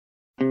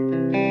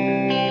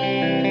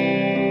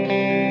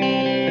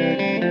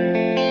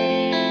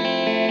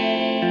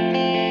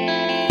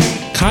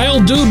Kyle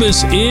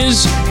Dubas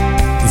is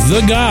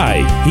the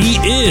guy. He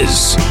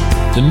is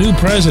the new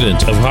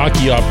president of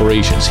hockey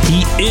operations.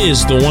 He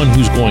is the one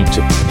who's going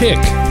to pick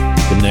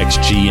the next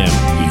GM.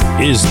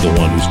 He is the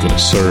one who's going to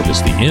serve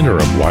as the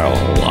interim while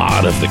a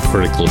lot of the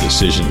critical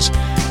decisions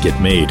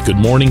get made. Good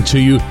morning to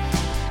you.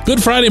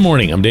 Good Friday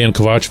morning. I'm Dan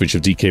Kovacevic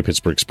of DK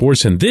Pittsburgh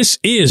Sports, and this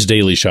is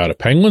Daily Shot of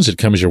Penguins. It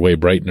comes your way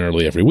bright and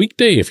early every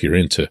weekday if you're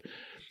into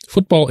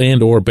football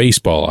and or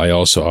baseball. I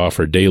also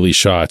offer daily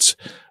shots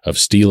of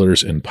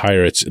Steelers and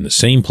Pirates in the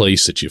same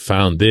place that you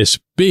found this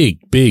big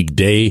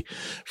day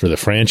for the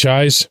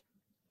franchise.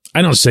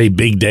 I don't say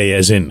big day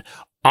as in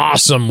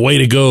awesome, way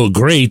to go,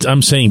 great.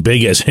 I'm saying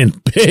big as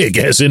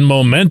in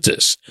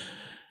momentous.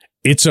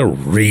 It's a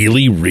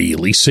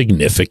really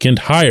significant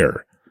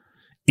hire.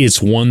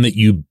 It's one that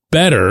you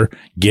better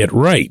get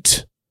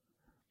right.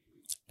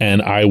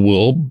 And I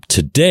will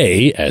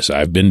today, as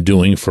I've been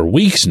doing for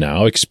weeks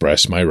now,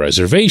 express my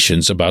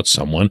reservations about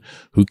someone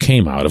who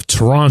came out of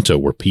Toronto,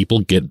 where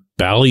people get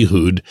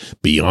ballyhooed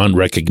beyond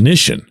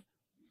recognition.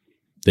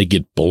 They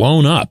get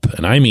blown up,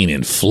 and I mean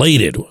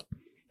inflated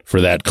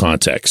for that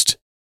context.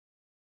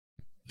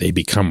 They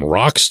become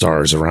rock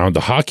stars around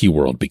the hockey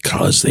world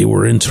because they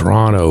were in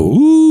Toronto.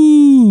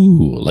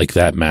 Ooh, like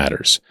that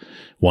matters.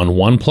 Won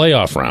one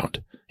playoff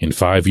round in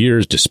 5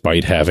 years,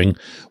 despite having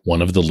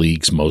one of the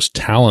league's most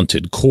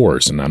talented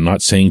cores. And I'm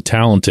not saying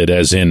talented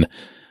as in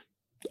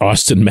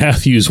Austin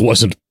Matthews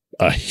wasn't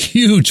a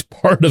huge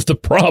part of the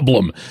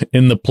problem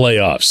in the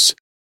playoffs.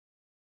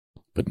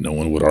 But no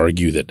one would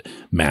argue that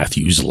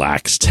Matthews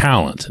lacks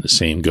talent. And the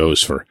same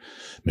goes for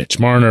Mitch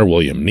Marner,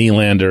 William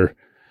Nylander,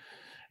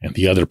 and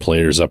the other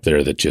players up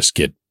there that just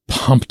get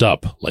pumped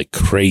up like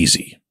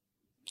crazy.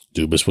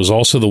 Dubas was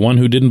also the one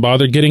who didn't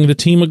bother getting the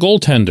team a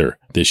goaltender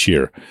this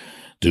year.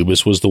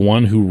 Dubas was the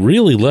one who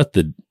really let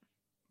the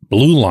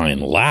blue line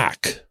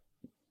lack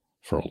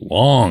for a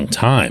long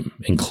time,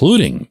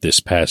 including this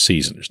past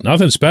season. There's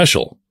nothing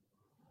special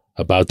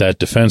about that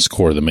defense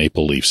core the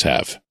Maple Leafs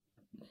have.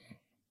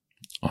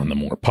 On the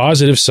more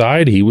positive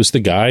side, he was the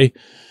guy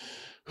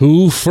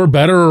who, for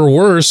better or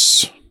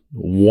worse,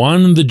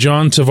 won the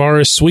John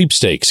Tavares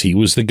sweepstakes. He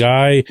was the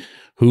guy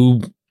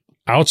who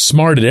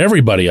outsmarted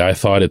everybody, I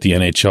thought, at the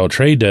NHL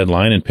trade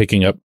deadline in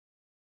picking up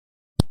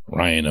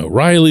Ryan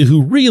O'Reilly,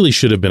 who really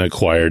should have been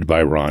acquired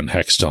by Ron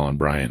Hextall and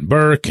Brian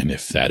Burke. And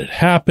if that had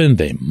happened,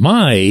 they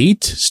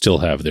might still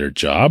have their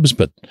jobs.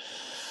 But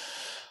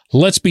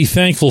let's be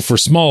thankful for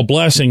small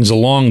blessings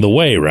along the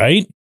way,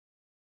 right?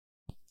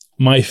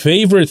 My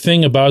favorite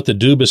thing about the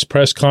Dubas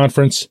press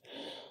conference,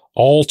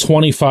 all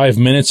 25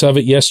 minutes of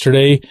it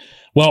yesterday,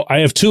 well, I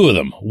have two of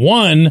them.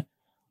 One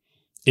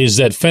is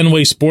that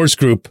Fenway Sports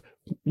Group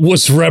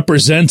was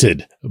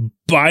represented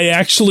by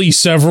actually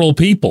several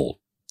people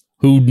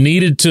who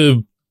needed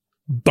to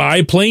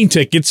buy plane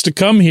tickets to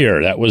come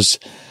here. That was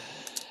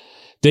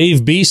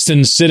Dave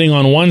Beeston sitting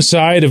on one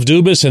side of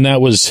Dubas, and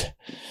that was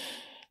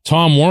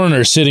Tom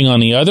Werner sitting on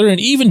the other, and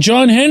even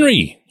John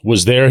Henry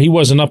was there. He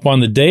wasn't up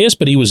on the dais,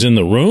 but he was in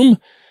the room.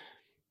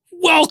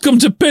 Welcome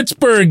to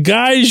Pittsburgh,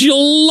 guys.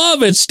 You'll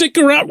love it. Stick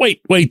around.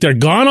 Wait, they're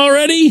gone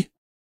already?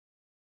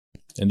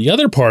 And the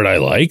other part I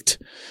liked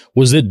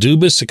was that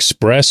Dubas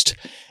expressed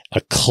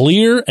a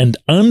clear and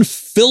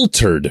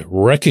unfiltered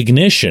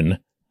recognition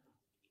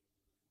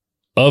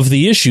of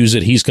the issues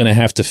that he's going to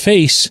have to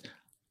face,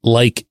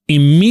 like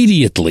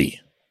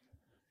immediately.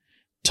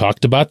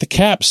 Talked about the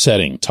cap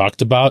setting, talked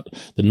about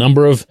the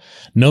number of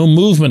no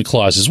movement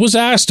clauses, was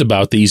asked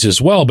about these as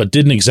well, but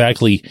didn't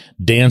exactly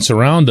dance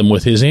around them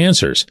with his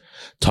answers.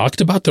 Talked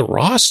about the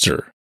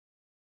roster.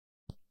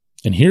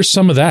 And here's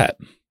some of that.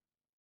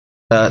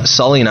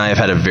 Sully and I have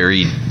had a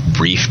very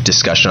brief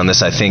discussion on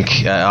this. I think,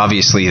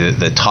 obviously,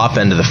 the top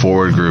end of the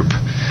forward group,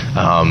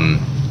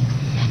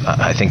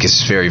 I think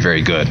is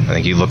very good. I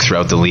think you look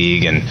throughout the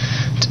league, and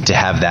to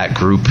have that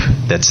group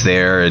that's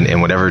there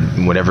and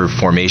whatever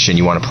formation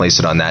you want to place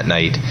it on that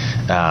night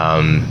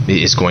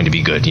is going to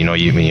be good. You know,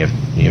 you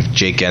have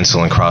Jake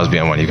Gensel and Crosby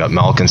on one. You've got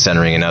Malkin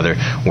centering another.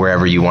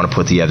 Wherever you want to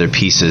put the other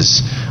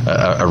pieces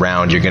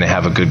around, you're going to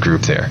have a good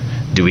group there.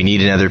 Do we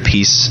need another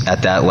piece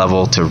at that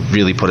level to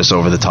really put us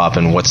over the top?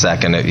 And what's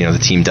that going to, the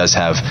team does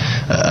have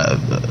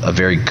a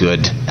very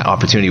good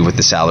opportunity with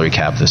the salary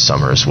cap this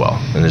summer as well.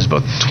 And there's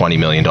about $20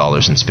 million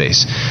in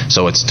space.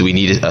 So do we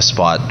need a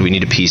spot? Do we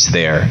need a piece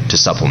there to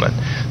supplement?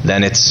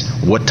 Then it's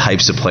what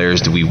types of players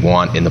do we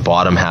want in the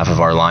bottom half of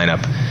our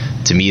lineup,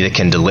 to me, that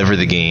can deliver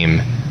the game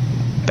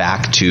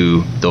back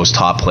to those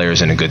top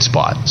players in a good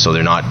spot. So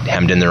they're not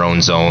hemmed in their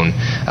own zone,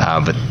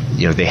 but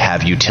they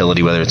have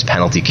utility, whether it's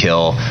penalty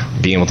kill,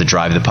 being able to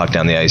drive the puck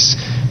down the ice.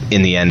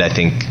 In the end, I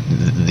think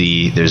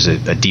there's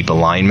a deep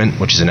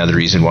alignment, which is another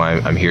reason why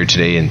I'm here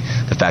today, and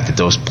the fact that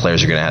those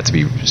players are going to have to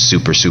be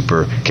super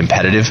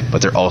competitive,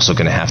 but they're also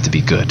going to have to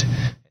be good.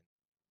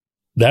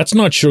 That's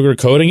not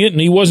sugarcoating it,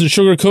 and he wasn't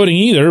sugarcoating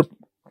either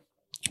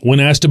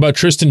when asked about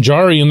Tristan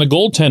Jarry and the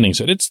goaltending.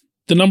 Said it's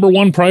the number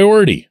one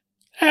priority.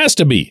 Has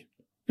to be.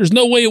 There's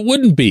no way it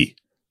wouldn't be.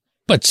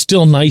 But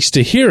still nice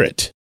to hear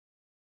it.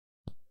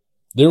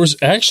 There was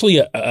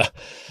actually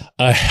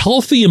a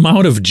healthy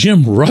amount of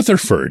Jim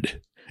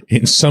Rutherford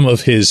in some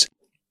of his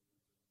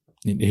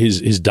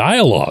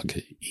dialogue.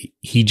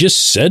 He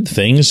just said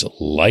things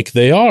like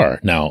they are.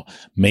 Now,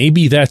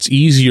 maybe that's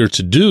easier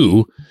to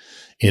do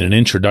in an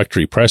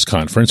introductory press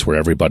conference where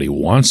everybody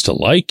wants to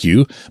like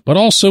you, but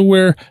also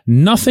where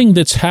nothing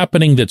that's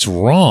happening that's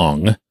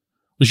wrong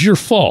was your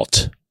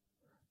fault.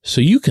 So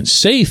you can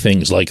say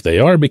things like they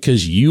are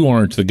because you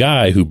aren't the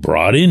guy who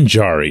brought in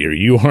Jari, or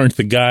you aren't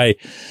the guy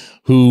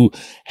who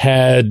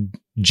had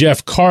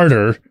Jeff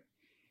Carter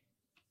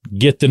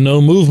get the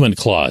no movement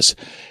clause.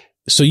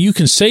 So you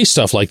can say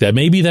stuff like that.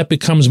 Maybe that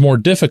becomes more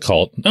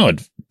difficult. No,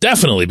 it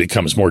definitely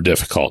becomes more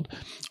difficult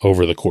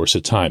over the course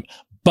of time.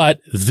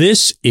 But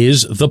this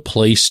is the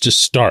place to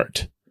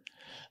start.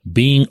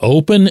 Being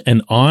open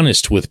and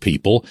honest with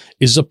people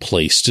is a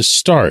place to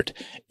start.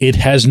 It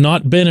has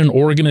not been an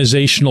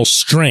organizational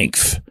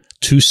strength,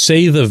 to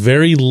say the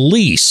very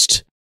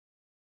least,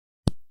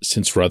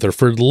 since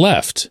Rutherford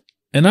left.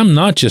 And I'm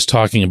not just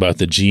talking about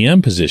the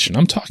GM position.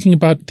 I'm talking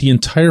about the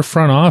entire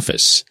front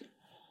office.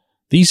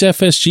 These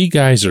FSG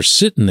guys are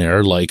sitting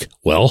there like,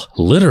 well,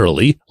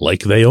 literally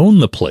like they own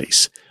the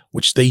place,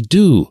 which they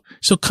do.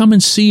 So come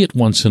and see it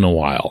once in a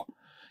while.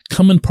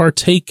 Come and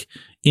partake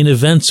in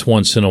events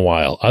once in a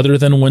while, other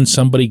than when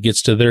somebody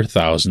gets to their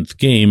 1,000th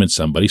game and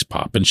somebody's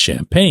popping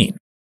champagne.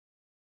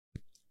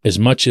 As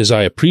much as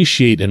I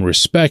appreciate and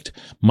respect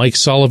Mike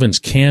Sullivan's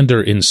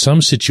candor in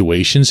some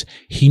situations,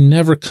 he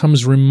never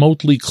comes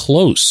remotely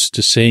close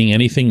to saying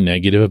anything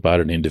negative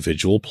about an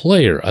individual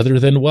player, other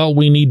than, well,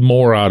 we need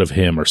more out of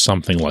him or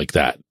something like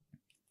that.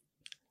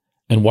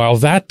 And while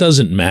that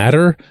doesn't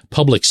matter,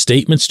 public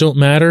statements don't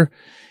matter,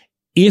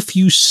 if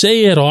you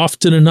say it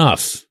often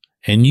enough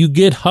and you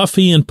get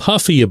huffy and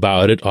puffy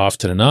about it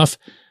often enough,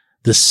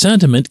 the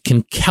sentiment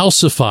can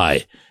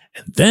calcify.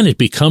 And then it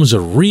becomes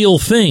a real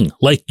thing,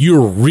 like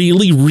you're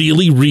really,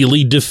 really,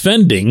 really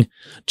defending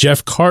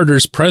Jeff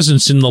Carter's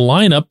presence in the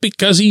lineup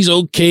because he's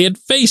okay at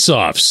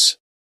faceoffs.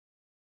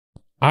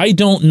 I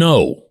don't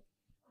know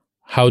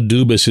how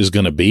Dubas is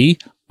going to be.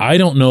 I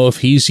don't know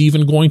if he's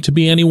even going to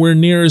be anywhere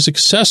near as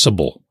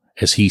accessible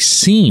as he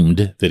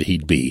seemed that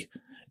he'd be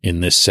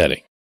in this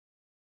setting.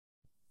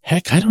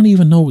 Heck, I don't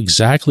even know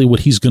exactly what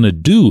he's going to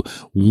do.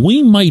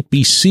 We might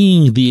be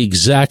seeing the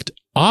exact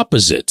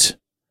opposite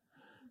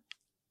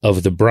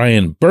of the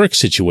Brian Burke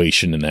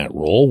situation in that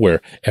role,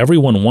 where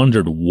everyone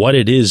wondered what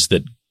it is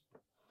that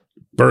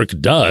Burke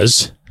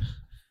does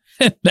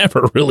and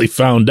never really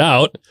found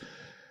out.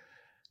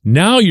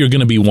 Now you're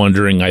going to be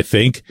wondering, I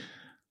think,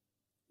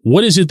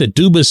 what is it that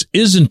Dubas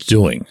isn't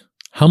doing?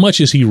 How much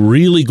is he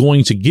really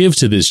going to give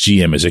to this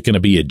GM? Is it going to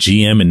be a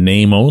GM in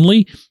name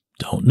only?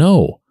 Don't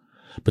know.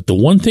 But the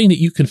one thing that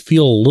you can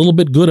feel a little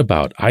bit good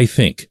about, I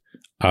think,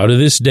 out of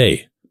this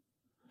day,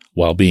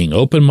 while being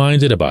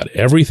open-minded about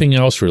everything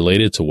else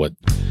related to what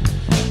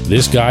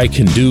this guy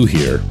can do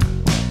here,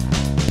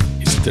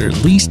 is that there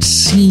at least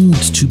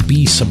seemed to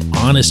be some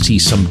honesty,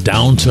 some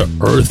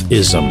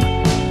down-to-earthism,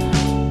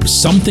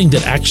 something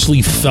that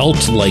actually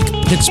felt like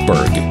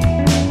Pittsburgh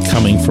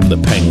coming from the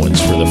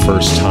Penguins for the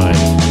first time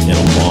in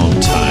a long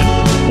time.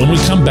 When we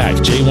come back,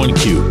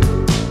 J1Q.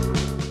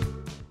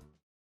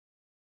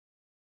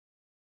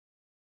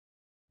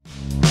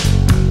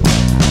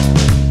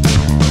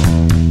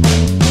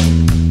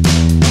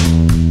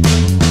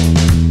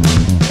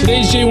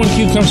 Today's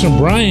J1Q comes from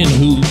Brian,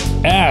 who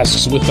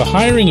asks, with the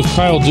hiring of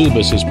Kyle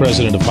Dubas as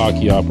president of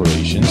hockey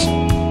operations,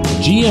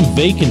 GM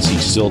vacancy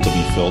still to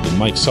be filled and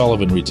Mike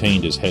Sullivan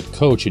retained as head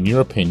coach, in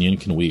your opinion,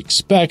 can we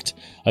expect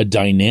a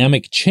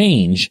dynamic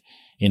change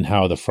in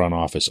how the front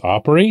office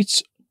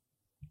operates,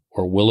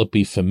 or will it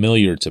be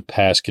familiar to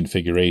past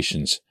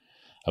configurations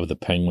of the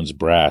Penguins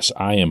brass?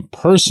 I am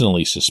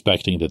personally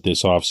suspecting that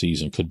this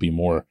offseason could be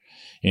more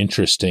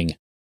interesting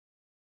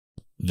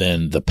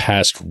than the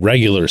past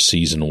regular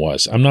season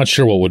was. I'm not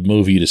sure what would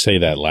move you to say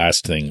that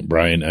last thing,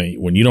 Brian.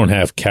 When you don't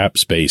have cap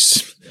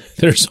space,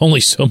 there's only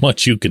so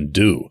much you can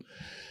do.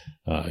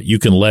 You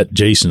can let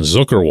Jason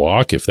Zucker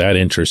walk if that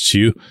interests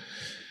you.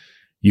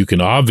 You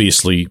can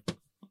obviously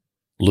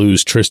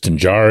lose Tristan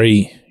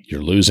Jarry.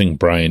 You're losing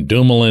Brian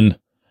Dumoulin.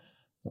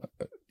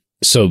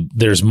 So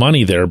there's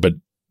money there, but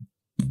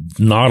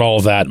not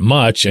all that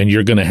much. And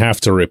you're going to have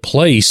to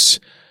replace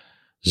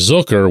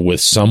Zucker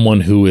with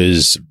someone who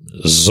is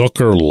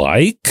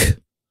Zucker-like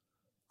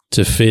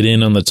to fit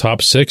in on the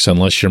top six,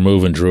 unless you're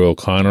moving Drew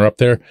O'Connor up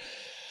there.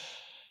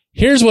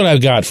 Here's what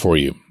I've got for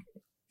you.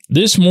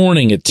 This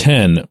morning at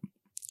 10,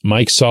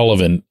 Mike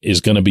Sullivan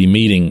is going to be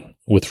meeting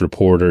with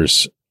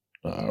reporters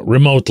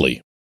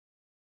remotely,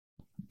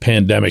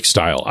 pandemic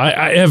style.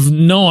 I have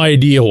no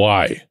idea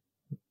why.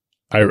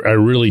 I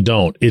really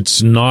don't.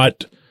 It's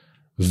not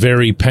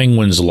very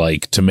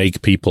Penguins-like to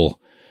make people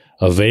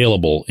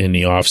available in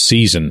the off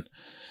season.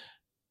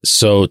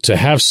 So to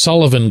have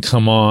Sullivan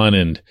come on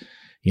and,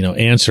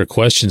 answer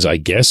questions, I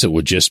guess it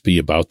would just be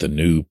about the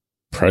new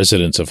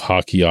president of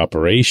hockey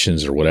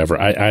operations or whatever.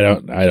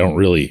 I don't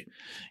really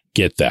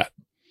get that.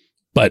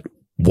 But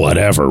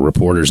whatever,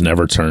 reporters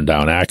never turn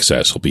down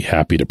access, will be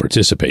happy to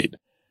participate.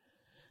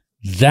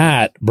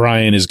 That,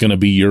 Brian, is going to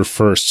be your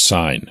first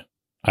sign.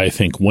 I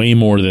think way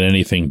more than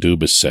anything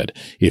Dubas said.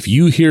 If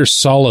you hear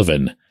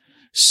Sullivan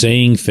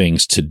saying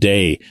things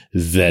today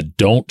that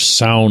don't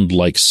sound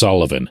like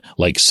Sullivan,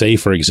 like say,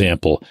 for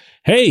example,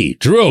 hey,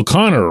 Drew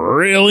O'Connor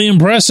really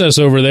impressed us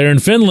over there in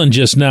Finland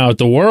just now at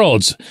the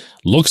Worlds.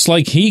 Looks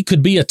like he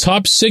could be a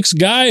top 6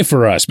 guy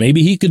for us.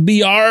 Maybe he could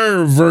be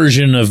our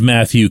version of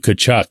Matthew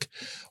Tkachuk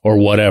or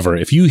whatever.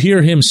 If you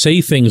hear him say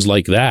things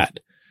like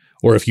that,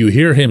 or if you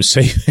hear him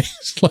say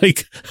things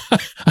like,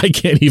 I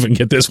can't even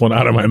get this one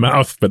out of my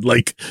mouth, but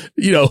like,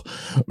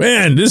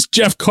 man, this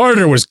Jeff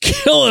Carter was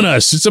killing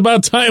us. It's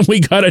about time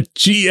we got a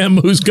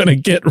GM who's going to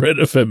get rid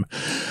of him.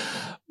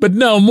 But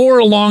no, more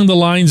along the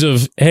lines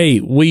of, hey,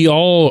 we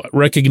all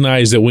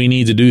recognize that we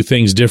need to do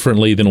things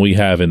differently than we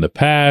have in the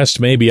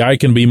past. Maybe I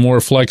can be more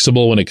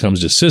flexible when it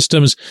comes to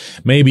systems.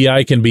 Maybe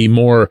I can be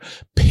more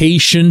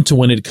patient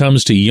when it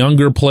comes to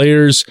younger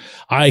players.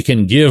 I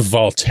can give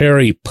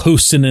Valtteri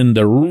Puustinen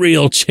the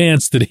real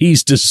chance that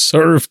he's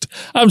deserved.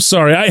 I'm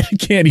sorry, I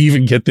can't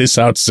even get this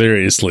out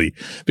seriously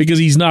because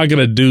he's not going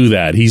to do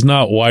that. He's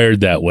not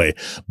wired that way.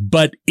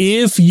 But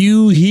if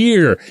you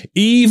hear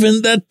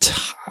even the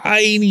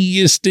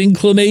tiniest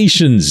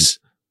inclinations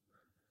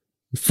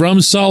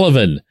from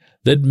Sullivan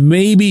that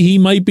maybe he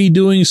might be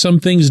doing some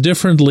things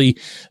differently,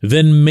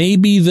 then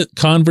maybe the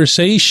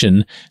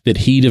conversation that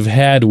he'd have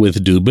had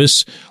with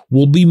Dubas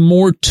will be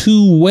more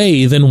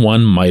two-way than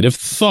one might have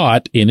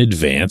thought in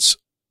advance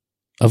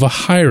of a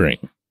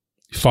hiring.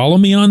 Follow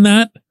me on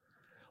that?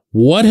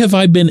 What have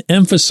I been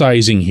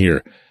emphasizing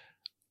here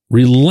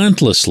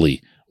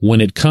relentlessly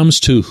when it comes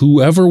to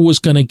whoever was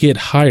going to get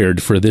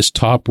hired for this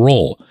top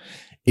role?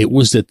 It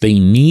was that they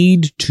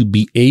need to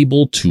be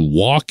able to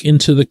walk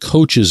into the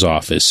coach's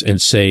office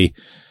and say,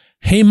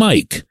 hey,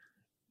 Mike,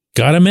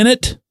 got a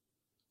minute?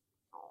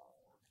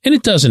 And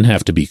it doesn't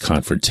have to be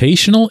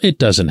confrontational. It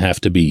doesn't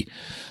have to be,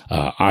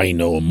 I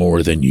know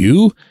more than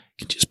you. It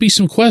can just be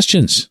some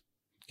questions.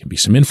 It can be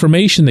some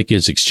information that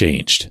gets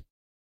exchanged.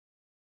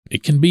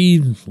 It can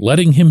be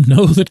letting him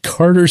know that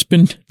Carter's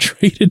been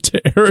traded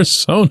to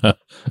Arizona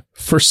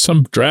for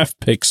some draft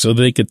picks so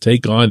they could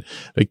take on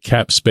the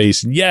cap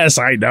space. Yes,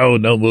 I know,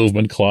 no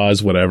movement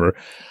clause, whatever.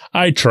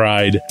 I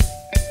tried.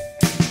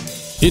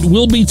 It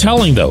will be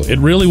telling, though. It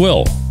really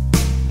will.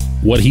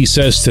 What he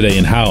says today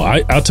and how.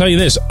 I'll tell you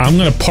this. I'm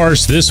going to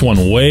parse this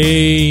one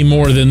way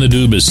more than the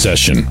Dubas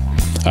session.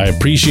 I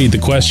appreciate the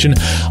question.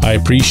 I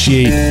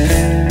appreciate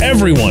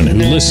everyone who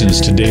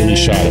listens to Daily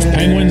Shot of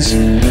Penguins.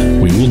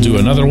 We will do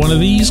another one of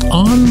these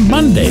on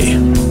Monday.